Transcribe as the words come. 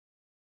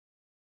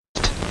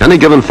Any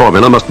given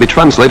formula must be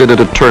translated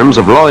into terms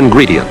of raw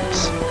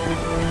ingredients.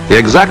 The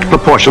exact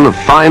proportion of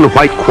fine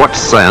white quartz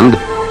sand,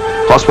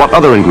 plus what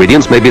other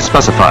ingredients may be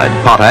specified: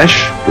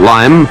 potash,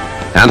 lime,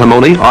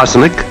 antimony,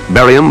 arsenic,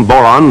 barium,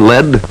 boron,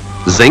 lead,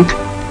 zinc.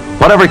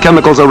 Whatever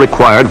chemicals are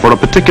required for a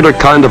particular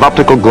kind of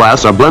optical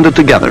glass are blended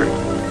together.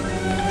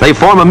 They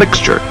form a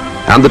mixture,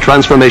 and the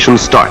transformation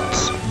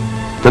starts.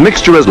 The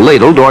mixture is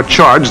ladled or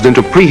charged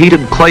into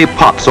preheated clay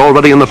pots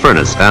already in the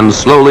furnace and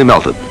slowly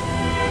melted.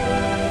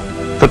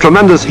 The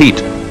tremendous heat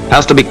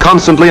has to be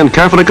constantly and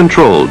carefully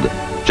controlled,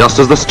 just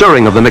as the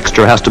stirring of the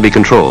mixture has to be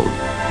controlled.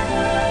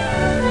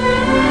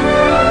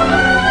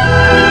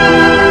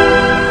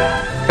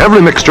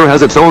 Every mixture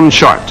has its own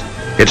chart,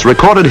 its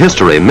recorded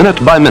history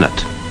minute by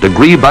minute,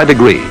 degree by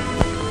degree.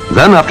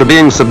 Then, after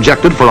being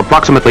subjected for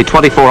approximately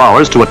 24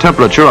 hours to a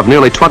temperature of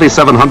nearly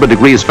 2,700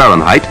 degrees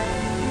Fahrenheit,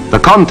 the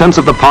contents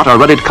of the pot are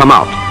ready to come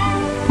out.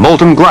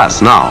 Molten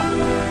glass now.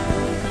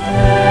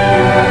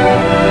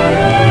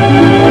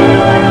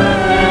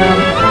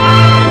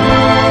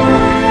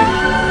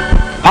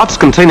 Pots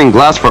containing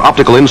glass for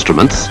optical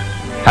instruments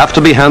have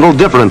to be handled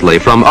differently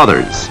from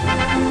others.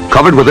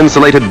 Covered with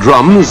insulated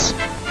drums,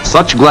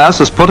 such glass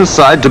is put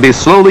aside to be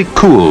slowly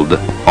cooled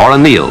or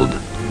annealed.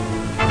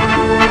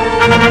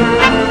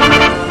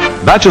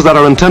 Batches that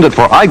are intended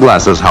for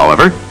eyeglasses,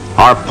 however,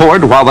 are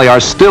poured while they are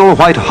still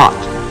white hot.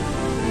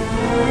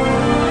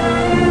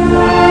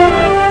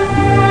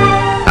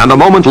 And a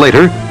moment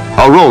later,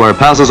 a roller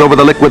passes over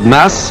the liquid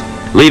mass,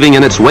 leaving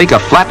in its wake a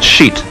flat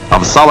sheet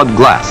of solid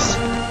glass.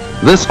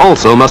 This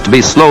also must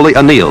be slowly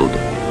annealed.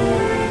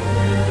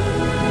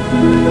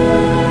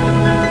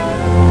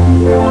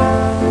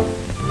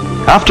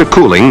 After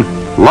cooling,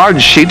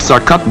 large sheets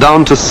are cut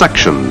down to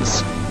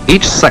sections,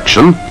 each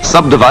section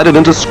subdivided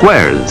into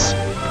squares,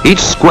 each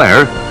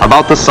square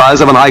about the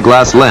size of an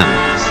eyeglass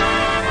lens.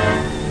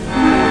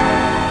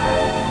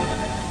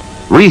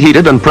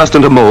 Reheated and pressed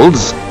into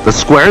molds, the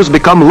squares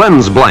become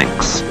lens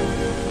blanks.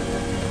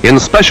 In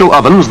special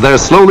ovens, they're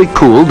slowly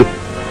cooled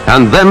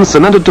and then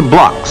cemented to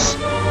blocks,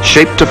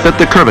 shaped to fit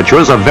the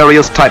curvatures of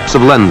various types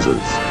of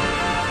lenses.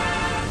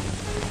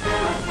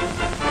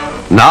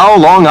 Now,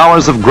 long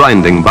hours of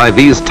grinding by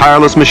these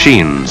tireless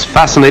machines,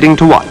 fascinating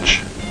to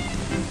watch.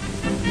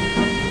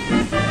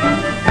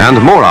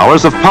 And more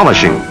hours of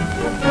polishing.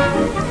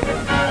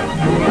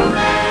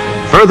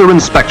 Further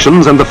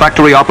inspections and the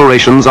factory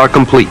operations are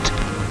complete.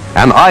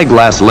 An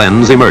eyeglass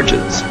lens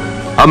emerges.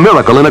 A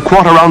miracle in a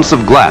quarter ounce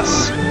of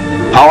glass.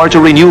 Power to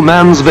renew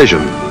man's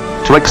vision,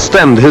 to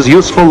extend his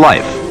useful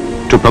life,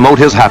 to promote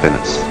his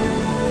happiness.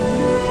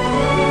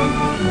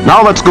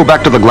 Now let's go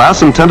back to the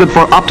glass intended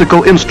for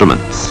optical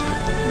instruments.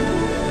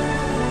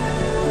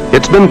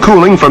 It's been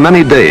cooling for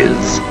many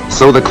days,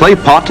 so the clay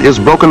pot is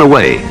broken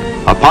away.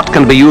 A pot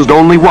can be used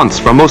only once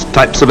for most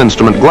types of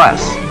instrument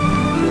glass.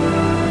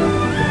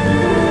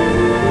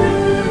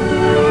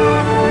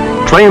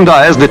 Trained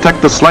eyes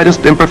detect the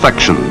slightest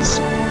imperfections.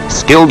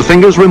 Skilled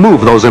fingers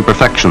remove those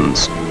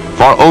imperfections,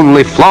 for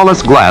only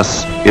flawless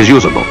glass is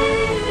usable.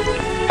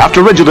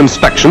 After rigid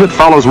inspection, it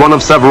follows one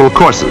of several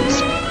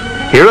courses.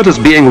 Here it is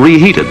being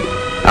reheated,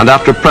 and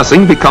after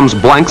pressing becomes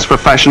blanks for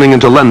fashioning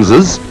into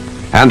lenses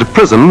and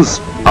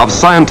prisms of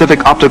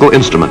scientific optical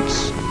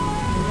instruments.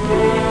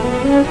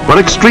 When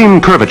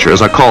extreme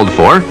curvatures are called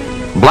for,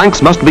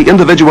 blanks must be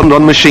individuated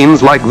on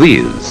machines like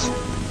these.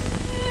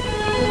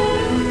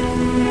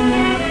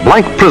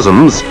 Blank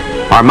prisms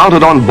are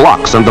mounted on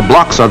blocks, and the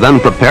blocks are then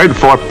prepared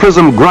for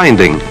prism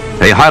grinding,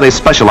 a highly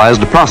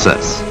specialized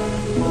process.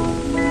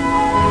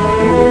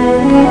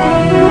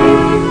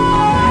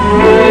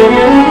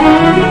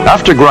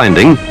 After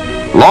grinding,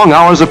 long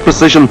hours of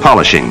precision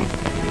polishing.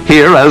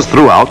 Here, as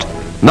throughout,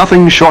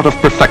 nothing short of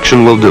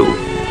perfection will do.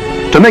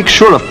 To make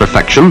sure of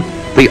perfection,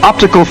 the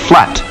optical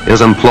flat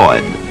is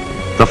employed.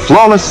 The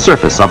flawless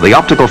surface of the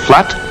optical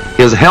flat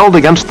is held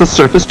against the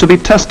surface to be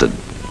tested.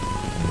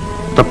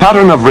 The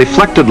pattern of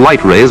reflected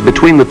light rays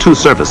between the two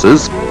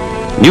surfaces,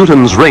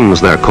 Newton's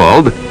rings they're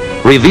called,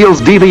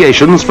 reveals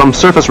deviations from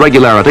surface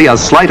regularity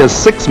as slight as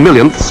 6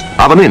 millionths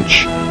of an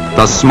inch,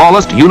 the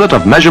smallest unit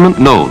of measurement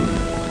known.